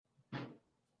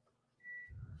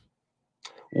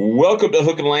Welcome to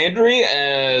Hook and Landry,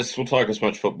 as we'll talk as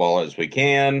much football as we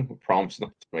can. We promise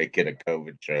not to make it a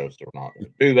COVID show, so we're not going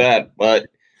to do that, but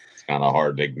it's kind of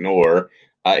hard to ignore.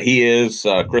 He is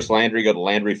Chris Landry. Go to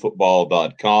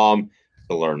LandryFootball.com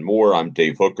to learn more. I'm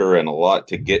Dave Hooker, and a lot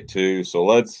to get to. So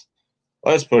let's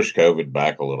push COVID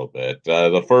back a little bit.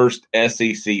 The first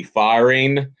SEC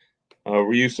firing.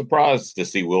 Were you surprised to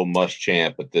see Will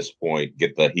Muschamp at this point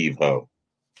get the heave ho?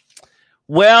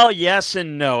 Well, yes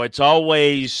and no. It's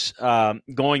always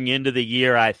going into the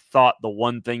year, I thought the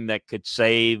one thing that could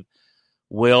save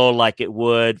Will, like it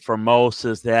would for most,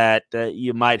 is that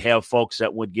you might have folks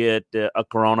that would get a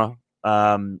corona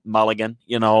mulligan,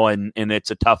 and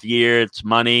it's a tough year. It's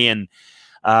money.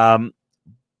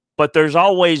 But there's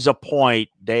always a point,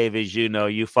 Dave, as you know,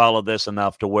 you follow this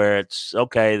enough to where it's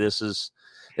okay. It's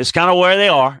kind of where they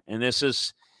are. And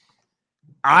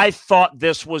I thought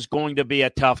this was going to be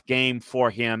a tough game for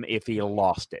him if he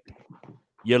lost it.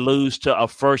 You lose to a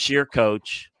first-year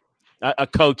coach, a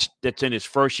coach that's in his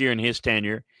first year in his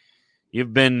tenure.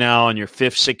 You've been now in your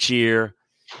fifth, sixth year.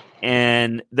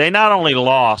 And they not only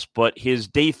lost, but his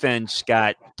defense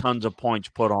got tons of points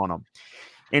put on them.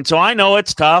 And so I know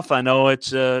it's tough. I know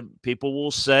it's people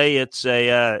will say it's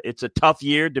a tough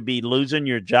year to be losing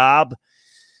your job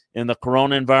in the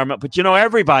corona environment. But,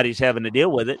 everybody's having to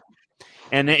deal with it.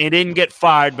 And he didn't get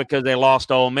fired because they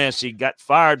lost Ole Miss. He got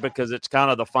fired because it's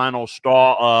kind of the final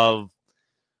straw of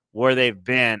where they've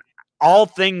been. All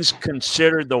things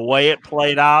considered, the way it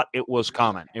played out, it was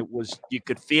coming. You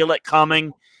could feel it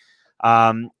coming,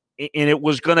 and it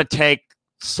was going to take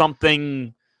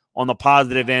something on the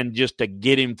positive end just to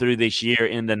get him through this year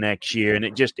into next year, and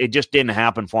it just didn't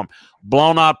happen for him.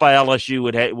 Blown out by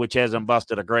LSU, which hasn't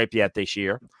busted a grape yet this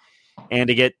year. And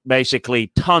to get basically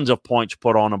tons of points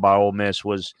put on him by Ole Miss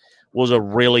was a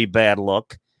really bad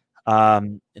look.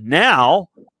 Now,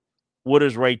 what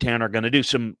is Ray Tanner going to do?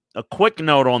 A quick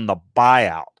note on the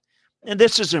buyout, and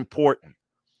this is important.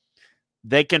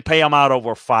 They can pay him out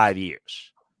over 5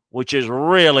 years, which is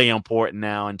really important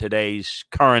now in today's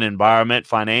current environment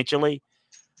financially.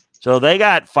 So they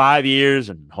got 5 years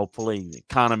and hopefully the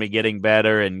economy getting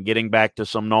better and getting back to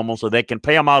some normal so they can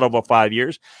pay him out over 5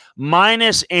 years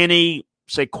minus any,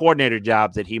 say, coordinator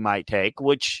job that he might take,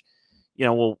 which,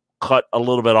 will cut a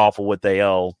little bit off of what they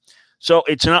owe. So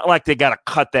it's not like they got to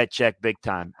cut that check big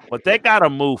time, but they got to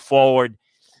move forward.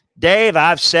 Dave,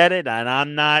 I've said it, and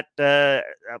I'm not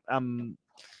I'm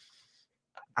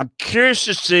curious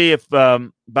to see if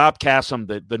Bob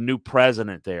Cassom, the new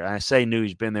president there, and I say new,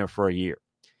 he's been there for a year.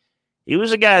 He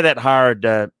was a guy that hired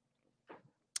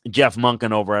Jeff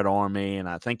Monken over at Army, and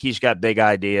I think he's got big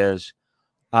ideas.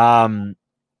 I'm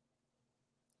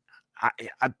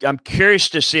curious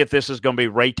to see if this is going to be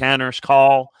Ray Tanner's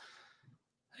call.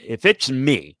 If it's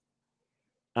me,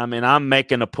 I'm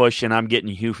making a push, and I'm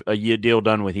getting a deal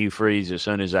done with Hugh Freeze as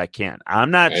soon as I can.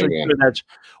 I'm not so sure that's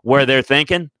where they're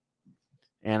thinking.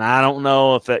 And I don't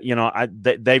know if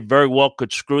they very well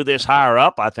could screw this hire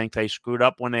up. I think they screwed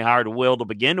up when they hired Will to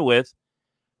begin with.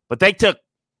 But they took,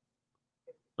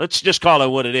 let's just call it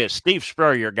what it is. Steve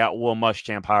Spurrier got Will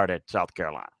Muschamp hired at South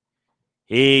Carolina.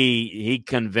 He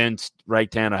convinced Ray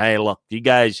Tanner, hey, look, you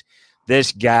guys,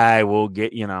 this guy will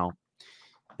get it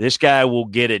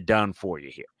done for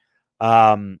you here.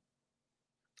 I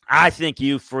think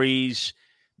Hugh Freeze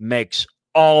makes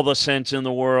all the sense in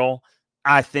the world.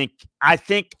 I think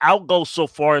I'll go so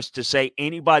far as to say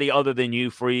anybody other than Hugh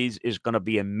Freeze is going to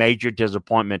be a major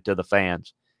disappointment to the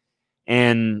fans.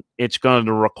 And it's going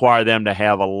to require them to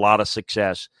have a lot of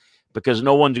success because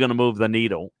no one's going to move the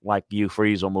needle like Hugh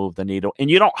Freeze will move the needle. And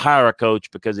you don't hire a coach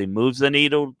because he moves the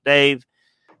needle, Dave,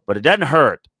 but it doesn't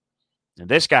hurt. And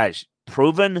this guy's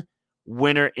proven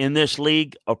winner in this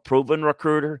league, a proven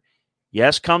recruiter.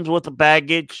 Yes, comes with the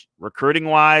baggage,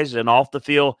 recruiting-wise and off the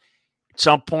field. At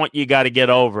some point, you got to get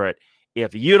over it.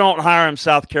 If you don't hire him,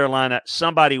 South Carolina,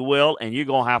 somebody will, and you're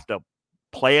going to have to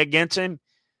play against him,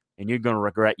 and you're going to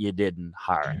regret you didn't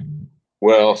hire him.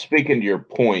 Well, speaking to your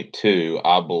point, too,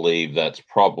 I believe that's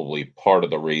probably part of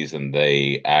the reason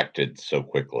they acted so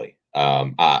quickly.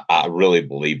 I really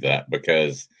believe that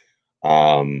because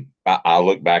I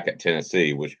look back at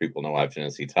Tennessee, which people know I have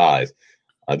Tennessee ties.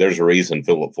 There's a reason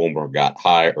Philip Fulmer got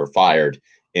hired or fired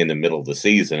in the middle of the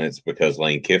season. It's because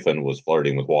Lane Kiffin was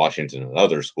flirting with Washington and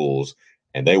other schools,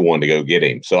 and they wanted to go get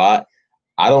him. So I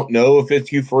don't know if it's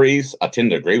Hugh Freeze. I tend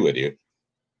to agree with you.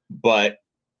 But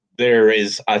there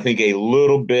is, I think, a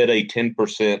little bit, a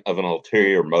 10% of an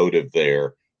ulterior motive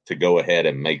there to go ahead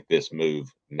and make this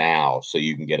move now so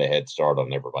you can get a head start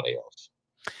on everybody else.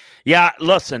 Yeah,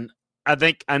 listen,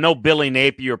 I know Billy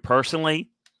Napier personally.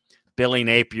 Billy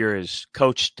Napier has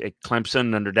coached at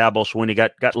Clemson under Dabo Swinney,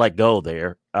 got let go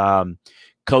there.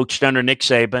 Coached under Nick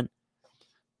Saban.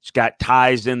 He's got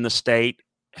ties in the state,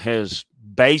 has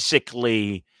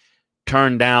basically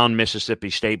turned down Mississippi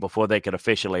State before they could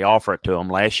officially offer it to him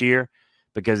last year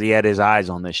because he had his eyes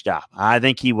on this job. I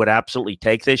think he would absolutely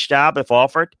take this job if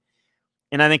offered,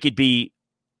 and I think he'd be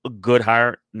a good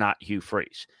hire, not Hugh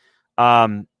Freeze.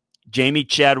 Jamie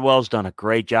Chadwell's done a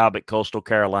great job at Coastal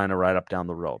Carolina right up down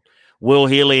the road. Will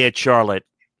Healy at Charlotte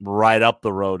right up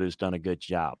the road has done a good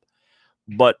job.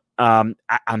 But I'm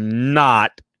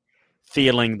not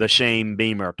feeling the Shane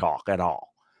Beamer talk at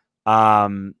all.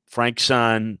 Frank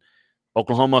Son,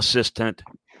 Oklahoma assistant,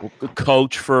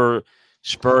 coach for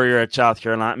Spurrier at South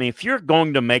Carolina. I mean, if you're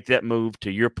going to make that move,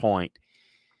 to your point,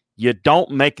 you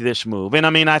don't make this move. And, I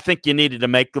mean, I think you needed to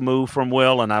make the move from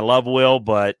Will, and I love Will,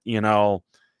 but,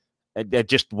 it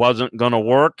just wasn't going to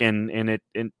work. And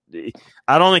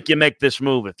I don't think you make this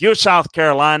move. If you're South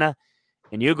Carolina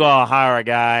and you go hire a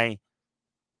guy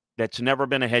that's never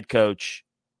been a head coach,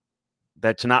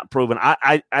 that's not proven,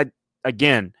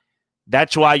 again,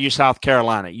 that's why you're South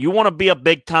Carolina. You want to be a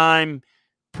big-time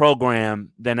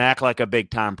program, then act like a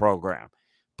big-time program.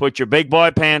 Put your big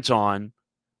boy pants on,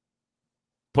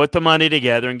 put the money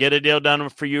together, and get a deal done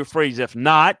for you, Freeze. If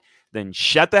not, then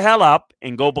shut the hell up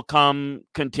and go become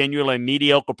continually a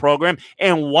mediocre program.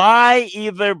 And why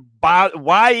even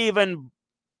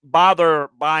bother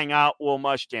buying out Will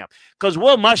Muschamp? Because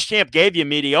Will Muschamp gave you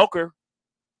mediocre.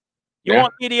 You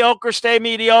want mediocre, stay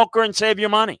mediocre, and save your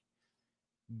money.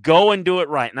 Go and do it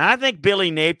right. And I think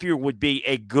Billy Napier would be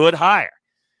a good hire.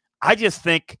 I just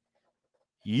think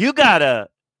you got to,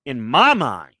 in my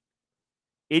mind,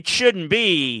 it shouldn't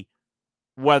be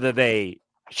whether they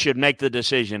should make the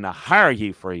decision to hire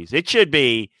Hugh Freeze. It should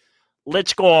be,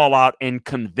 let's go all out and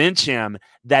convince him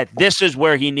that this is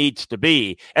where he needs to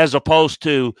be, as opposed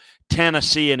to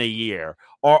Tennessee in a year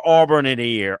or Auburn in a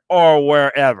year or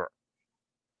wherever.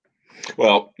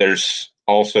 Well, there's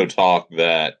also talk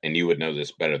that, and you would know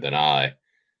this better than I,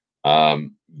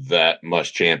 that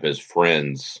Muschamp is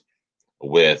friends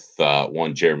with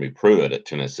one Jeremy Pruitt at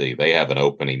Tennessee. They have an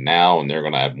opening now, and they're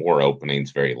going to have more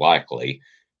openings very likely,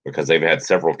 because they've had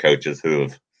several coaches who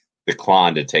have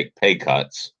declined to take pay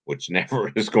cuts, which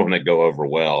never is going to go over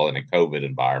well in a COVID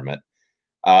environment.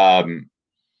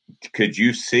 Could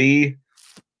you see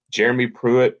Jeremy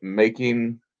Pruitt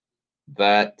making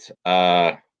that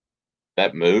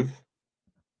move?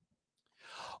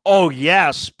 Oh,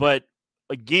 yes, but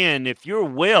again, if you're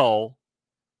Will,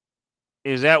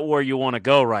 is that where you want to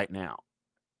go right now?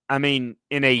 I mean,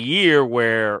 in a year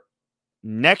where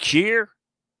next year,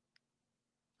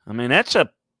 I mean, it's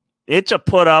a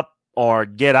put up or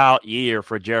get out year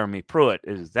for Jeremy Pruitt.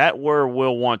 Is that where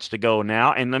Will wants to go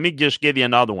now? And let me just give you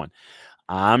another one.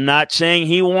 I'm not saying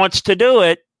he wants to do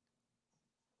it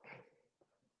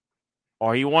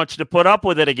or he wants to put up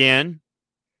with it again.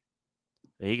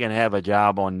 He can have a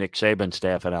job on Nick Saban's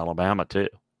staff at Alabama too.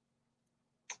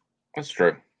 That's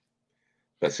true.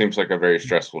 That seems like a very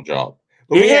stressful job.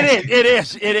 It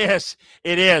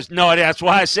is. No, that's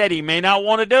why I said he may not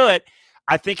want to do it.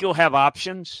 I think he'll have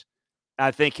options. I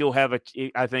think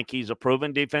he's a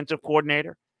proven defensive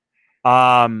coordinator.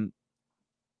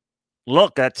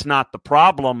 Look, that's not the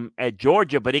problem at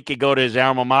Georgia, but he could go to his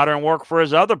alma mater and work for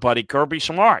his other buddy, Kirby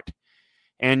Smart.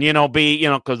 And,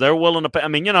 because they're willing to pay. I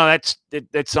mean, that's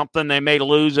something they may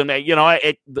lose. And,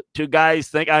 the two guys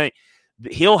think,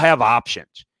 he'll have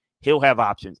options.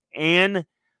 And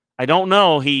I don't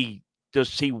know,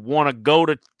 does he want to go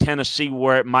to Tennessee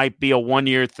where it might be a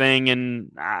one-year thing?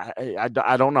 And I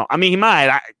don't know. I mean, he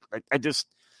might.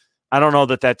 I don't know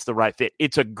that that's the right fit.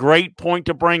 It's a great point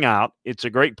to bring out. At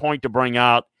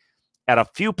a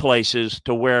few places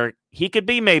to where he could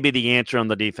be maybe the answer on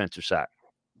the defensive side.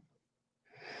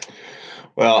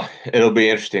 Well, it'll be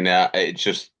interesting.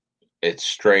 It's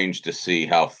strange to see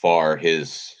how far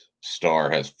his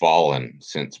star has fallen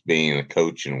since being a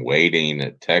coach in waiting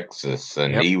at Texas,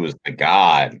 and He was the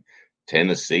guy. And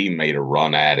Tennessee made a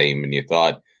run at him, and you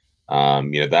thought,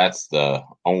 that's the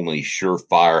only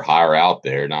surefire hire out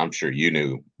there. And I'm sure you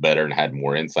knew better and had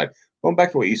more insight. Going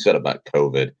back to what you said about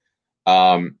COVID,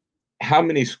 how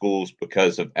many schools,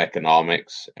 because of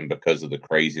economics and because of the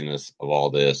craziness of all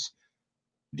this,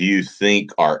 do you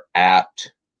think are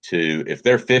apt to, if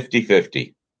they're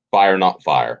 50-50, fire, not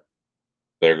fire,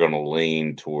 they're going to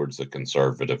lean towards the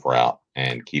conservative route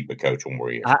and keep a coach one more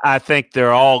year? I think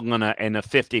they're all going to, in a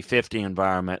 50-50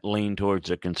 environment, lean towards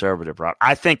the conservative route.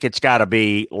 I think it's got to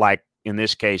be like in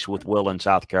this case with Will in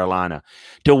South Carolina,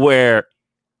 to where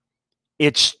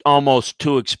it's almost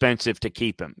too expensive to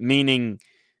keep him, meaning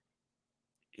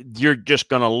you're just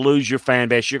going to lose your fan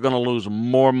base. You're going to lose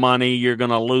more money. You're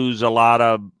going to lose a lot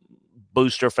of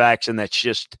booster faction. That's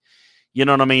just, you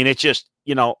know what I mean? It's just,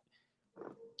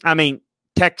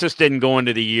 Texas didn't go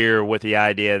into the year with the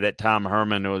idea that Tom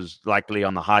Herman was likely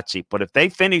on the hot seat. But if they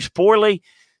finish poorly,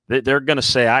 they're going to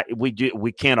say,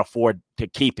 we can't afford to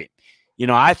keep him.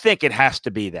 I think it has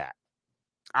to be that.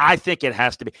 I think it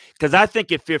has to be. Because I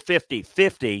think if you're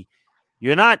 50-50,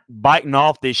 you're not biting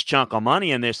off this chunk of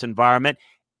money in this environment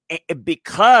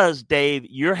because, Dave,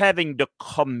 you're having to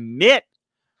commit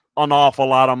an awful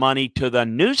lot of money to the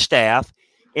new staff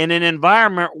in an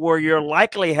environment where you're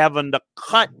likely having to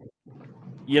cut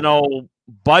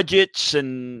budgets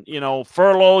and,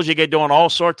 furloughs. You get doing all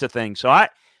sorts of things. So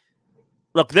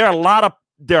there are a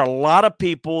lot of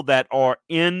people that are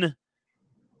in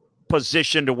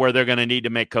position to where they're going to need to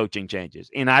make coaching changes.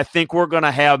 And I think we're going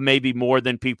to have maybe more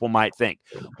than people might think.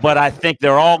 But I think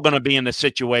they're all going to be in a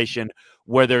situation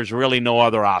where there's really no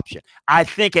other option. I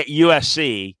think at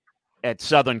USC, at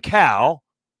Southern Cal,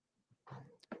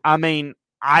 I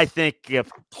think if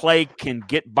Clay can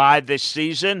get by this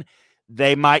season,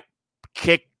 they might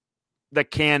kick the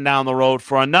can down the road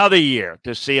for another year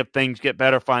to see if things get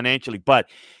better financially. But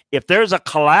if there's a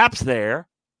collapse there,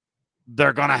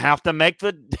 they're going to have to make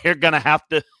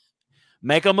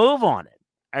a move on it.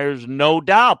 There's no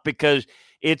doubt, because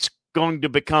it's going to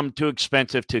become too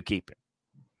expensive to keep it.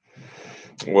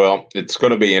 Well, it's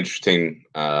going to be interesting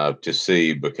to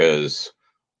see, because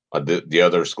the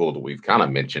other school that we've kind of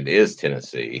mentioned is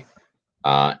Tennessee,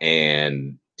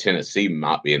 and Tennessee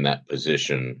might be in that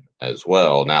position as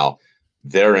well. Now,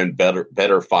 they're in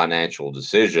better financial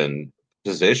position,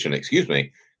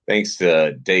 thanks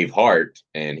to Dave Hart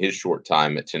and his short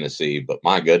time at Tennessee. But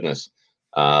my goodness,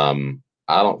 I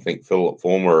don't think Philip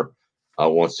Fulmer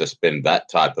wants to spend that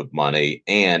type of money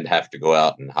and have to go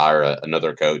out and hire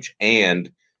another coach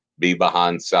and be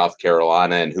behind South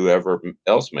Carolina and whoever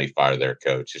else may fire their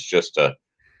coach. It's just a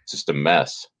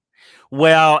mess.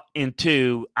 Well, and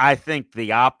two, I think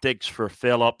the optics for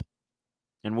Philip,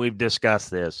 and we've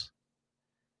discussed this,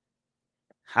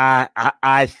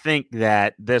 I think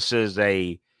that this is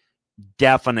a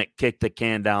definite kick the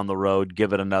can down the road,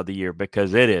 give it another year,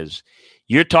 because it is.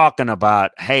 You're talking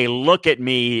about, hey, look at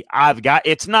me.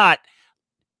 It's not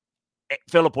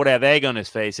Philip would have egg on his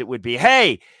face. It would be,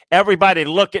 hey, everybody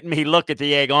look at me, look at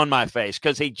the egg on my face,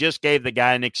 because he just gave the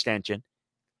guy an extension.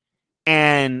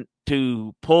 And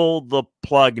to pull the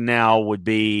plug now would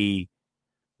be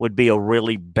a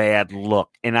really bad look.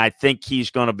 And I think he's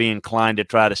going to be inclined to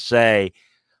try to say,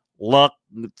 look,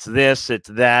 it's this, it's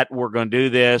that, we're going to do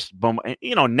this. Boom.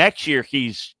 Next year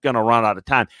he's going to run out of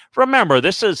time. Remember,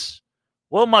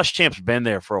 Will Muschamp's been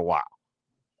there for a while.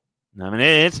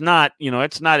 It's not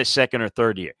his second or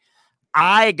third year.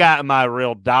 I got my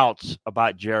real doubts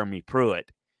about Jeremy Pruitt.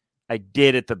 I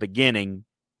did at the beginning.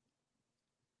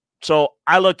 So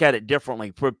I look at it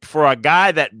differently. For a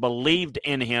guy that believed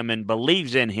in him and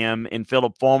believes in him, in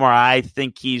Philip Fulmer, I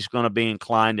think he's going to be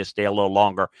inclined to stay a little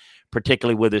longer,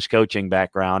 particularly with his coaching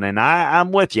background. And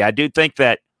I'm with you. I do think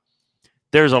that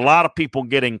there's a lot of people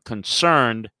getting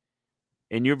concerned,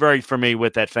 and you're very familiar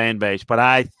with that fan base, but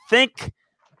I think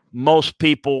most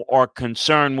people are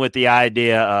concerned with the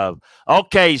idea of,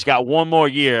 okay, he's got one more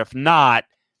year. If not,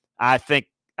 I think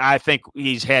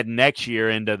he's heading next year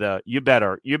into you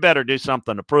better do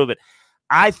something to prove it.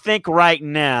 I think right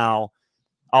now,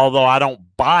 although I don't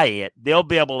buy it, they'll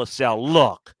be able to sell,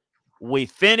 look, we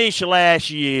finished last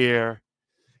year.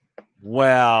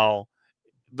 Well,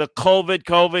 the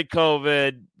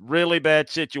COVID, really bad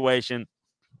situation.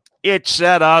 It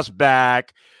set us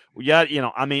back.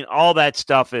 All that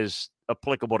stuff is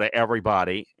applicable to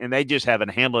everybody, and they just haven't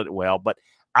handled it well. But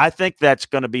I think that's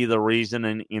going to be the reason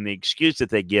and the excuse that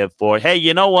they give for, hey,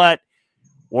 you know what?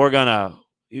 We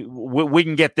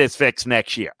can get this fixed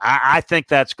next year. I think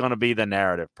that's going to be the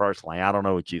narrative, personally. I don't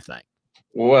know what you think.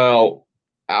 Well,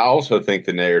 I also think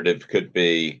the narrative could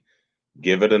be,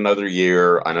 give it another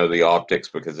year. I know the optics,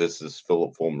 because this is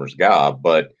Philip Fulmer's guy,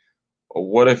 but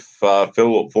what if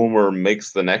Philip Fulmer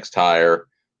makes the next hire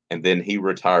and then he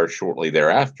retires shortly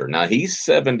thereafter? Now, he's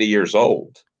 70 years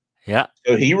old. Yeah.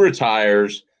 So he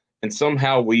retires, and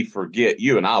somehow we forget,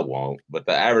 you and I won't, but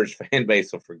the average fan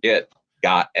base will forget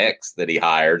guy X that he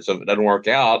hired. So if it doesn't work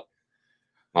out,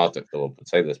 not that Philip would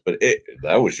say this, but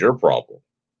that was your problem.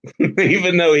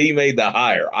 Even though he made the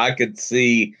hire, I could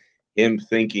see him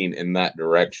thinking in that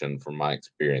direction from my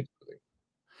experience with him.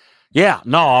 Yeah,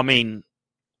 no,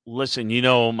 listen,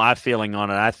 my feeling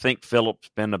on it. I think Philip's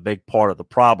been a big part of the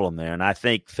problem there. And I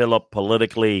think Philip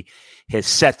politically has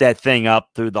set that thing up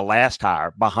through the last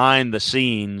hire behind the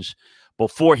scenes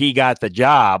before he got the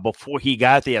job, before he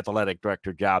got the athletic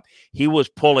director job, he was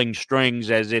pulling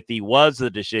strings as if he was the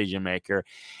decision maker,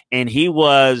 and he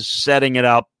was setting it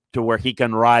up to where he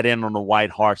can ride in on a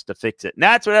white horse to fix it. And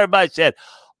that's what everybody said.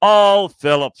 Oh,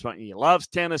 Phillips, he loves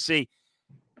Tennessee.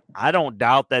 I don't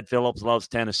doubt that Phillips loves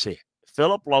Tennessee.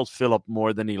 Philip loves Philip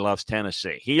more than he loves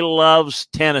Tennessee. He loves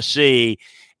Tennessee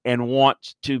and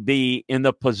wants to be in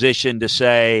the position to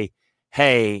say,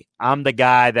 hey, I'm the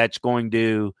guy that's going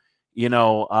to, be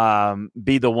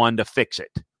the one to fix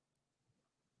it.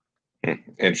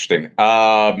 Interesting.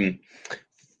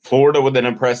 Florida with an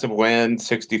impressive win,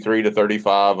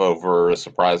 63-35 over a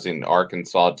surprising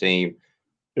Arkansas team.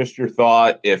 Just your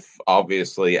thought, if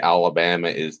obviously Alabama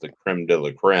is the creme de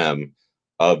la creme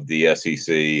of the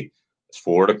SEC, is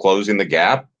Florida closing the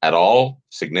gap at all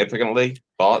significantly?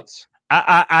 Thoughts?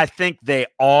 I think they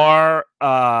are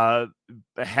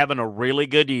having a really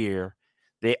good year.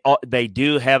 They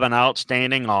do have an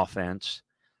outstanding offense.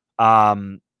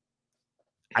 I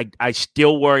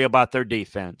still worry about their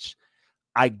defense.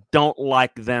 I don't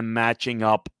like them matching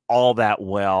up all that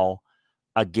well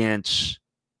against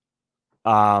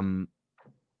Alabama,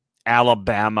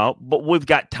 but we've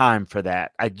got time for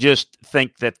that. I just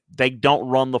think that they don't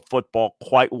run the football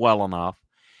quite well enough,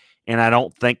 and I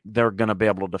don't think they're going to be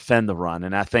able to defend the run,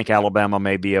 and I think Alabama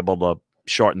may be able to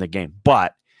shorten the game.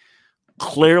 But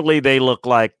clearly they look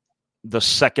like the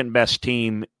second-best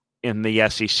team in the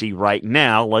SEC right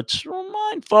now. Let's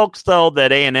remind folks, though,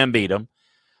 that A&M beat them,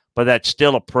 but that's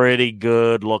still a pretty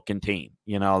good-looking team.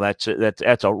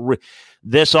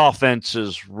 This offense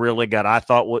is really good. I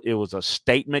thought it was a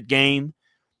statement game.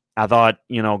 I thought,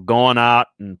 going out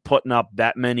and putting up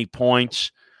that many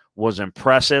points was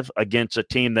impressive against a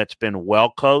team that's been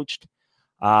well coached.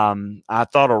 I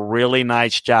thought a really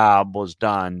nice job was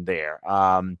done there.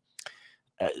 I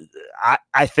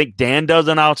think Dan does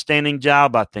an outstanding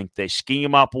job. I think they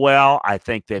scheme up well. I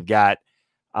think they've got,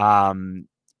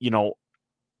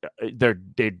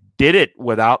 they did it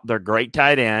without their great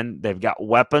tight end. They've got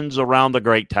weapons around the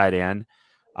great tight end.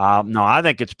 No, I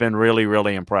think it's been really,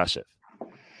 really impressive.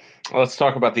 Let's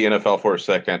talk about the NFL for a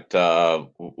second.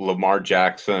 Lamar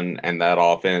Jackson and that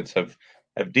offense, have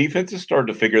defenses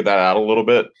started to figure that out a little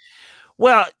bit?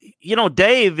 Well,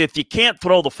 Dave, if you can't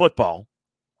throw the football,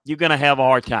 you're going to have a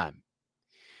hard time.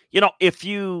 If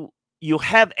you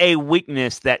have a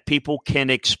weakness that people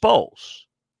can expose,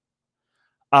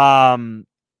 at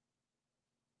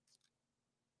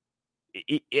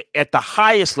the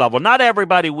highest level, not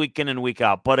everybody week in and week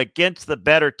out, but against the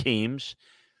better teams,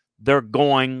 they're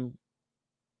going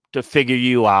to figure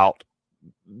you out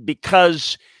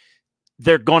because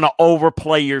they're going to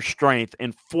overplay your strength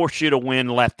and force you to win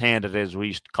left-handed, as we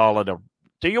used to call it,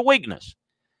 to your weakness.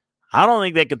 I don't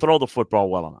think they can throw the football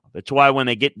well enough. That's why when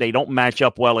they don't match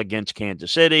up well against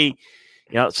Kansas City.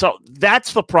 So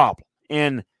that's the problem.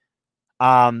 And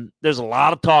there's a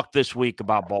lot of talk this week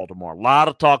about Baltimore. A lot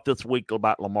of talk this week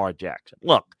about Lamar Jackson.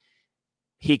 Look,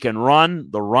 he can run.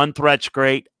 The run threat's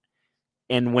great.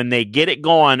 And when they get it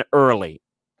going early,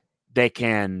 they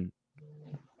can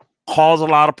cause a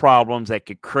lot of problems. They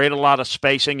could create a lot of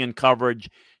spacing and coverage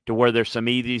to where there's some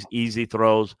easy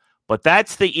throws. But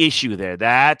that's the issue there.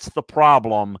 That's the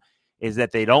problem, is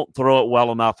that they don't throw it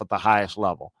well enough at the highest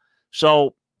level.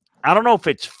 So I don't know if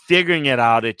it's figuring it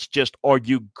out. It's just, are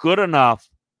you good enough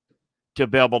to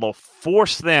be able to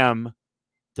force them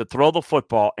to throw the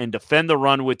football and defend the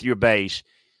run with your base?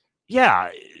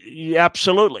 Yeah,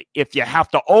 absolutely. If you have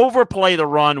to overplay the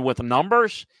run with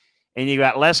numbers and you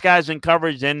got less guys in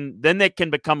coverage, then they can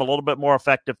become a little bit more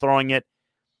effective throwing it.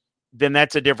 Then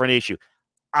that's a different issue.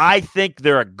 I think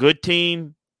they're a good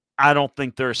team. I don't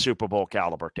think they're a Super Bowl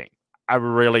caliber team. I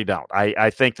really don't. I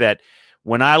think that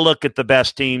when I look at the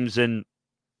best teams in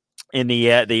the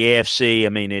AFC, I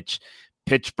mean, it's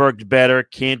Pittsburgh's better,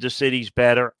 Kansas City's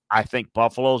better. I think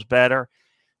Buffalo's better.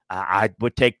 I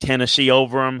would take Tennessee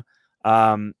over them.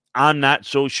 I'm not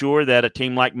so sure that a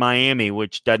team like Miami,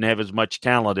 which doesn't have as much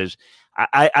talent, is.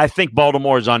 I think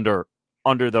Baltimore is under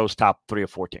those top 3 or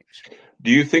 4 teams. Do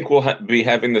you think we'll be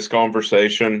having this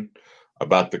conversation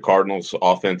about the Cardinals'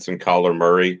 offense and Kyler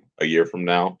Murray a year from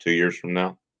now, 2 years from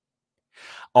now?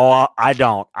 Oh, I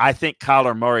don't. I think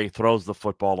Kyler Murray throws the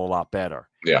football a lot better.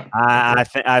 Yeah,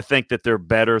 I think that they're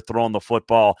better throwing the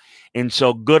football, and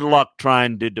so good luck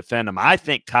trying to defend them. I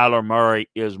think Kyler Murray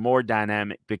is more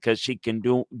dynamic because he can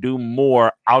do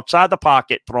more outside the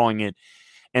pocket throwing it.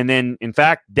 And then, in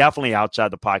fact, definitely outside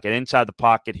the pocket. Inside the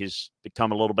pocket, he's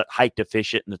become a little bit height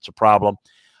deficient, and it's a problem.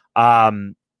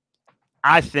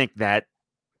 I think that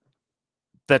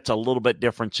that's a little bit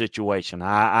different situation.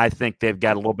 I think they've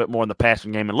got a little bit more in the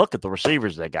passing game. And look at the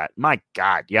receivers they got. My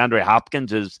God, DeAndre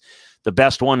Hopkins is the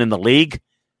best one in the league.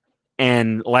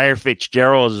 And Larry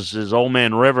Fitzgerald is his old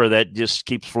man river that just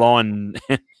keeps flowing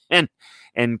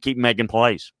and keep making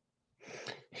plays.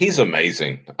 He's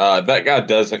amazing. That guy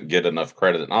doesn't get enough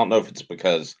credit. And I don't know if it's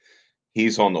because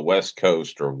he's on the West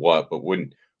Coast or what, but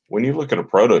when you look at a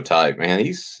prototype, man,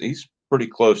 he's pretty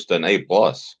close to an A+.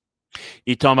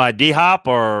 You talking about D-Hop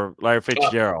or Larry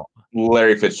Fitzgerald?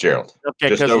 Larry Fitzgerald. Okay,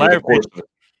 because Larry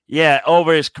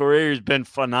over his career has been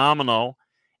phenomenal.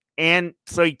 And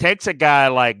so he takes a guy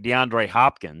like DeAndre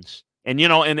Hopkins. And,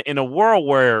 in a world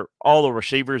where all the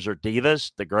receivers are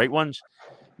divas, the great ones,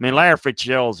 I mean, Larry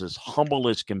Fitzgerald's as humble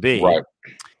as can be. Right.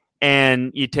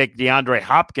 And you take DeAndre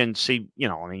Hopkins, the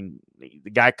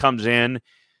guy comes in.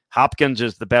 Hopkins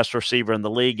is the best receiver in the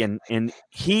league. And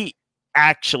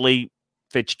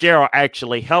Fitzgerald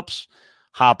actually helps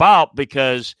Hop out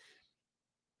because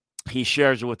he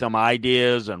shares with them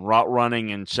ideas and route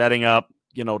running and setting up,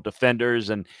 defenders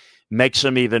and makes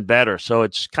them even better. So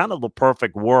it's kind of the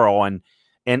perfect world.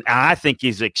 And I think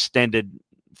he's extended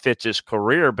Fitz's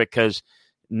career because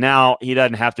now he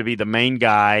doesn't have to be the main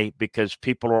guy because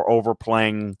people are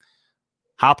overplaying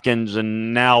Hopkins,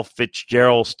 and now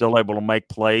Fitzgerald's still able to make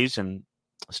plays and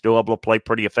still able to play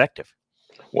pretty effective.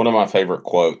 One of my favorite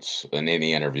quotes in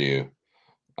any interview,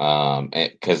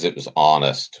 because it was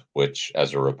honest, which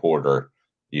as a reporter,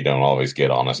 you don't always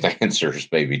get honest answers,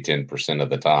 maybe 10% of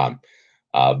the time.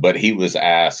 But he was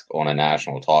asked on a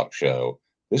national talk show.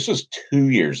 This was 2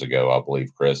 years ago, I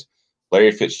believe, Chris.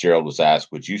 Larry Fitzgerald was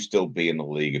asked, would you still be in the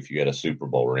league if you had a Super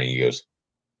Bowl ring? He goes,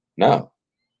 no.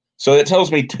 So it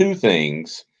tells me two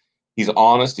things. He's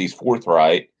honest, he's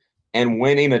forthright, and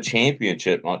winning a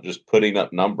championship, not just putting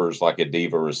up numbers like a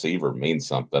diva receiver, means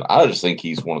something. I just think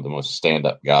he's one of the most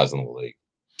stand-up guys in the league.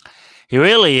 He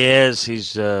really is.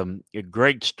 He's a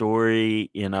great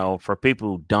story, for people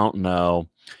who don't know.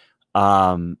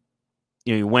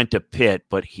 He went to Pitt,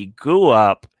 but he grew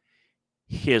up,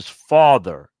 his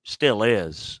father still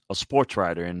is a sports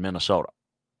writer in Minnesota.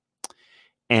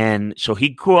 And so he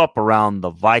grew up around the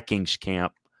Vikings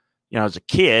camp. As a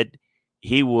kid,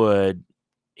 he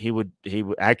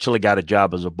actually got a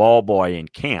job as a ball boy in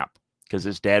camp because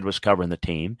his dad was covering the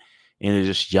team and he's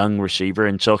this young receiver.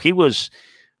 And so he was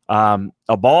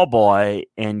a ball boy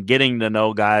and getting to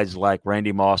know guys like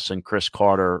Randy Moss and Chris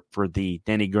Carter for the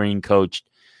Denny Green coached,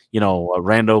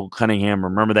 Randall Cunningham.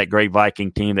 Remember that great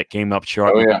Viking team that came up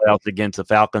short against the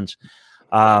Falcons?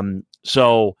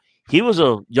 So he was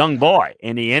a young boy,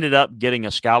 and he ended up getting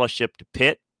a scholarship to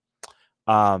Pitt.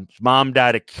 His mom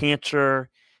died of cancer,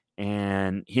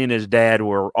 and he and his dad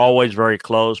were always very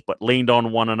close, but leaned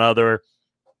on one another,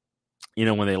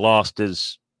 when they lost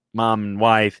his mom and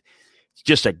wife.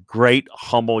 Just a great,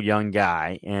 humble young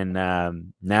guy. And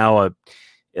now,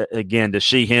 again, to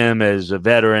see him as a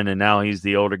veteran and now he's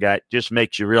the older guy just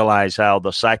makes you realize how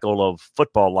the cycle of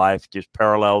football life just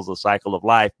parallels the cycle of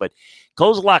life. But it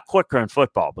goes a lot quicker in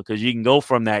football because you can go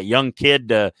from that young kid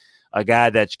to a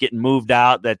guy that's getting moved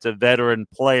out, that's a veteran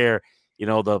player.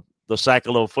 The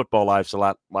cycle of football life's a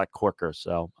lot quicker.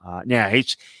 So,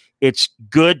 it's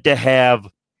good to have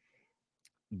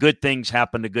good things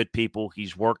happen to good people.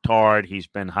 He's worked hard. He's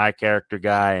been a high character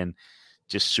guy and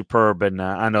just superb. And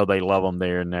I know they love him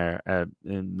there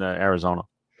in Arizona.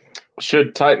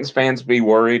 Should Titans fans be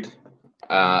worried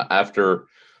after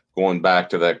going back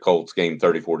to that Colts game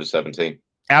 34-17?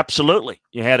 Absolutely.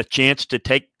 You had a chance to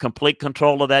take complete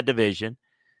control of that division.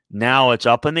 Now it's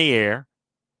up in the air.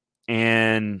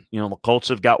 And, the Colts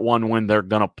have got one win. They're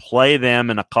going to play them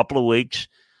in a couple of weeks.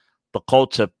 The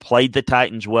Colts have played the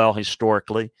Titans well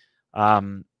historically.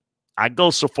 I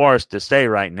go so far as to say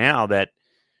right now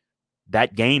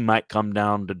that game might come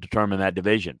down to determine that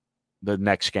division, the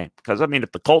next game. Because,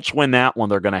 if the Colts win that one,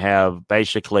 they're going to have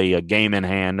basically a game in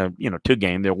hand, 2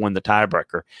 games. They'll win the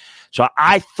tiebreaker. So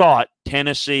I thought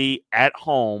Tennessee at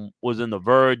home was in the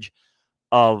verge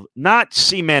of not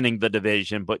cementing the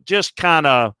division, but just kind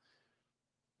of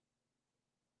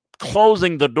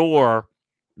closing the door,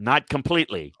 not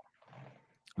completely,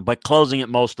 but closing it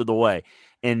most of the way.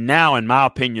 And now, in my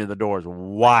opinion, the door is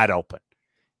wide open.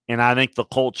 And I think the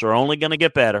Colts are only going to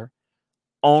get better,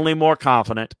 only more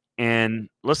confident. And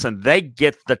listen, they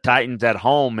get the Titans at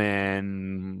home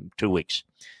in 2 weeks.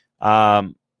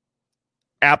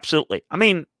 Absolutely.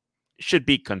 Should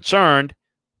be concerned.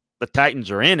 The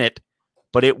Titans are in it,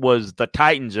 but it was the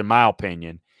Titans, in my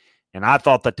opinion. And I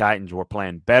thought the Titans were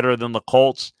playing better than the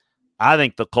Colts. I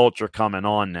think the Colts are coming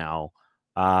on now.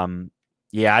 I'd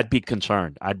be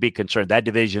concerned. That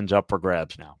division's up for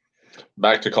grabs now.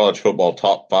 Back to college football,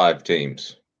 top 5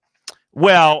 teams.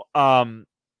 Well,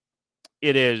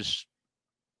 it is.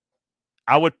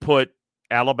 I would put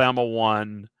Alabama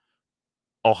 1,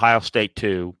 Ohio State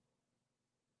 2.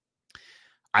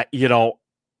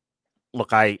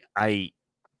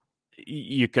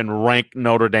 You can rank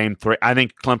Notre Dame 3. I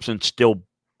think Clemson's still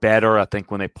better, I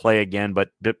think, when they play again, but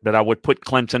I would put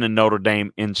Clemson and Notre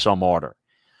Dame in some order.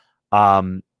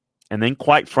 And then,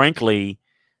 quite frankly,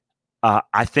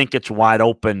 I think it's wide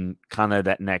open, kind of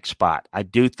that next spot. I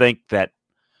do think that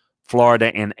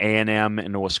Florida and A&M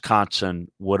and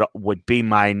Wisconsin would be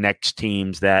my next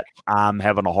teams that I'm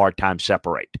having a hard time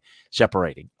separating.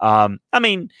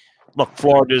 Look,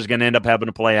 Florida is going to end up having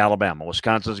to play Alabama.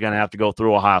 Wisconsin is going to have to go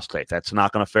through Ohio State. That's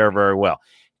not going to fare very well.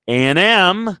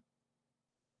 A&M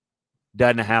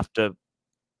doesn't have to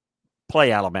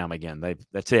play Alabama again.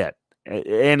 That's it.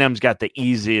 A&M's got the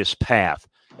easiest path.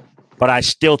 But I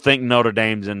still think Notre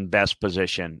Dame's in best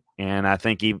position. And I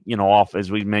think, off, as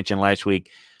we mentioned last week,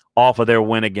 off of their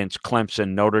win against Clemson,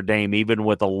 Notre Dame, even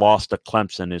with a loss to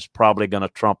Clemson, is probably going to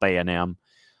trump A&M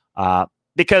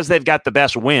because they've got the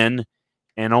best win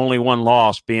and only one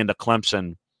loss being to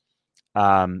Clemson,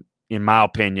 in my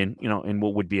opinion, and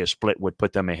what would be a split would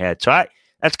put them ahead. So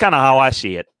that's kind of how I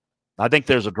see it. I think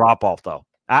there's a drop-off, though.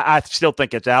 I still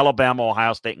think it's Alabama,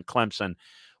 Ohio State, and Clemson.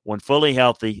 When fully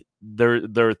healthy,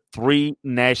 they're 3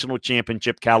 national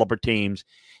championship caliber teams,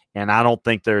 and I don't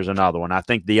think there's another one. I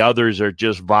think the others are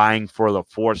just vying for the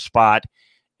 4th spot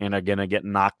and are going to get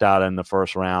knocked out in the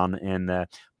first round.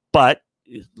 But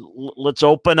let's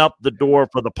open up the door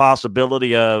for the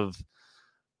possibility of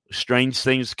strange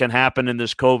things can happen in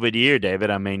this COVID year, David.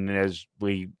 I mean, as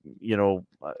we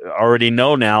already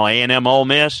know now, A&M Ole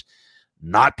Miss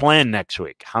not playing next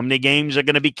week. How many games are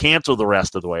going to be canceled the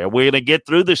rest of the way? Are we going to get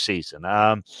through the season?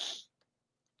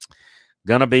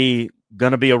 Gonna be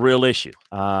a real issue.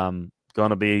 How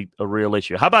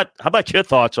about your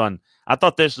thoughts on? I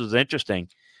thought this was interesting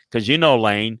because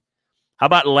Lane. How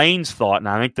about Lane's thought? And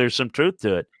I think there's some truth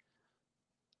to it.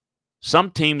 Some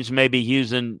teams may be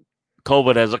using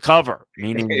COVID as a cover,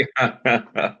 meaning, and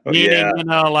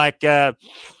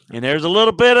there's a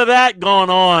little bit of that going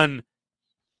on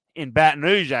in Baton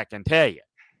Rouge, I can tell you.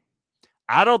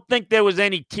 I don't think there was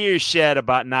any tears shed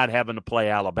about not having to play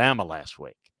Alabama last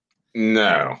week.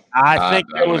 No, I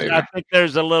think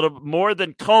there's a little more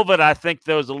than COVID. I think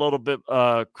there was a little bit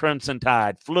Crimson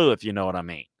Tide flu, if you know what I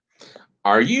mean.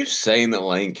 Are you saying that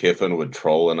Lane Kiffin would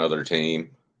troll another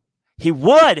team? He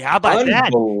would. How about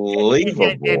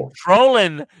Unbelievable. that?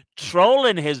 And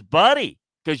trolling his buddy,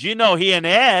 because he and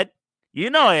Ed.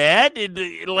 Ed,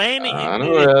 Lane. I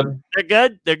know Ed. They're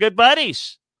good. They're good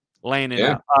buddies. Lane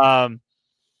and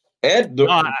Ed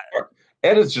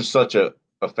is just such a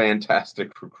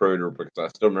fantastic recruiter because I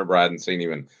still remember I hadn't seen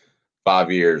him in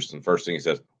 5 years. And the first thing he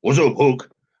says, "What's up, Hook?"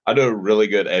 I do a really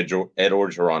good Ed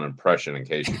Orgeron impression, in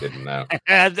case you didn't know.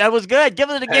 That was good.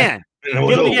 Give it again. That's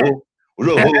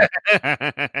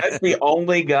the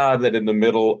only guy that in the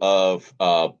middle of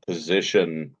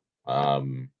position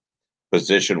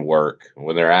work,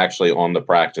 when they're actually on the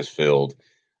practice field,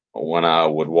 when I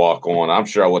would walk on, I'm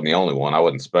sure I wasn't the only one. I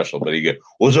wasn't special, but he'd go,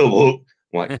 "What's up, Hook?"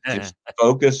 I'm like, just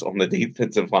focus on the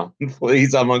defensive line,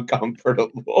 please. I'm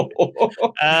uncomfortable.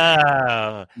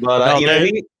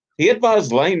 He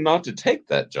advised Lane not to take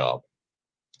that job.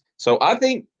 So I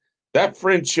think that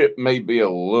friendship may be a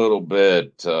little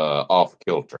bit off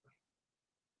kilter.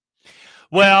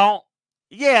 Well,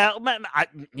 yeah, let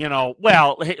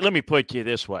me put you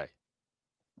this way.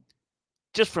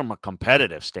 Just from a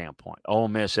competitive standpoint, Ole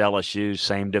Miss, LSU,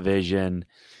 same division,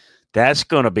 that's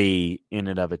going to be in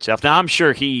and of itself. Now, I'm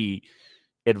sure he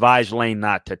advised Lane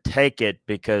not to take it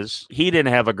because he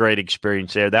didn't have a great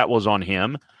experience there. That was on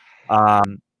him.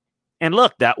 And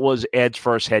look, that was Ed's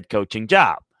first head coaching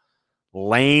job.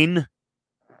 Lane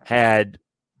had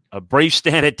a brief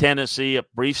stint at Tennessee, a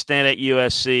brief stint at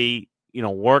USC,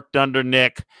 worked under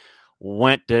Nick,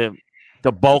 went to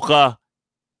Boca.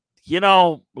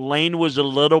 Lane was a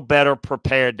little better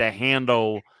prepared to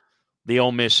handle the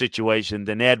Ole Miss situation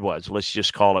than Ed was. Let's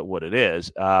just call it what it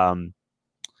is.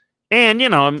 It's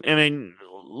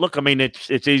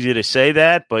easy to say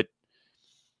that, but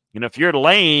if you're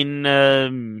Lane,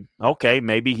 okay,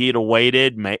 maybe he'd have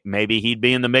waited. Maybe he'd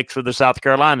be in the mix for the South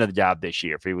Carolina job this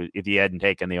year if he hadn't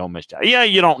taken the Ole Miss job. Yeah,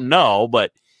 you don't know,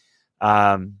 but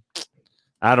I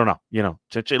don't know.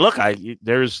 Look,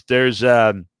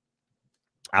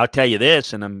 I'll tell you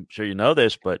this, and I'm sure you know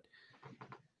this, but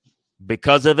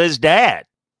because of his dad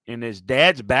and his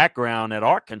dad's background at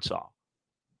Arkansas,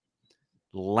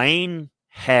 Lane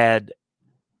had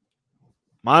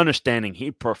my understanding,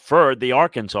 he preferred the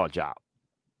Arkansas job.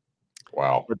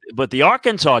 Wow. But the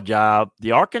Arkansas job,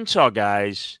 the Arkansas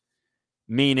guys,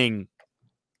 meaning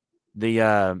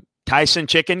the Tyson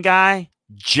chicken guy,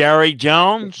 Jerry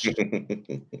Jones,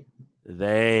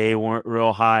 they weren't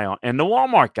real high on. And the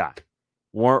Walmart guy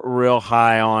weren't real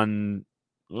high on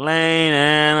Lane.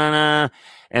 And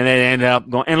they ended up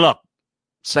going. And look,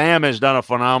 Sam has done a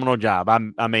phenomenal job.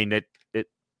 I mean, it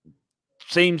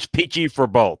seems peachy for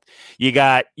both. You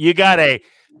got a,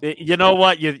 you know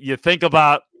what? You think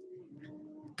about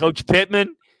Coach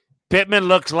Pittman. Pittman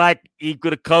looks like he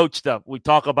could have coached them. We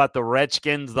talk about the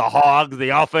Redskins, the Hogs, the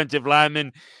offensive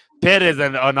linemen. Pitt is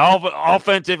an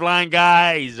offensive line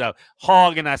guy. He's a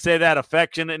Hog, and I say that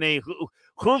affectionately.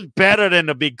 Who's better than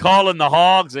to be calling the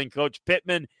Hogs than Coach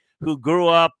Pittman, who grew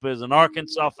up as an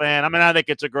Arkansas fan? I mean, I think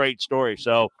it's a great story.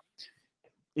 So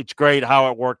it's great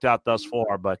how it worked out thus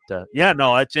far. But,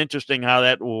 it's interesting how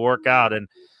that will work out. And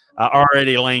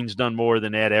already Lane's done more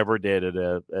than Ed ever did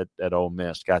at Ole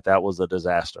Miss. God, that was a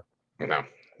disaster.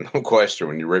 No question.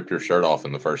 When you rip your shirt off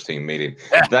in the first team meeting.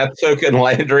 That's Token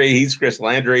Landry. He's Chris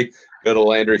Landry. Go to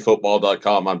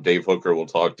LandryFootball.com. I'm Dave Hooker. We'll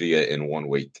talk to you in 1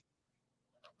 week.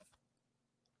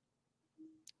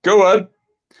 Go on.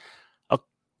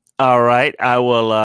 All right. I will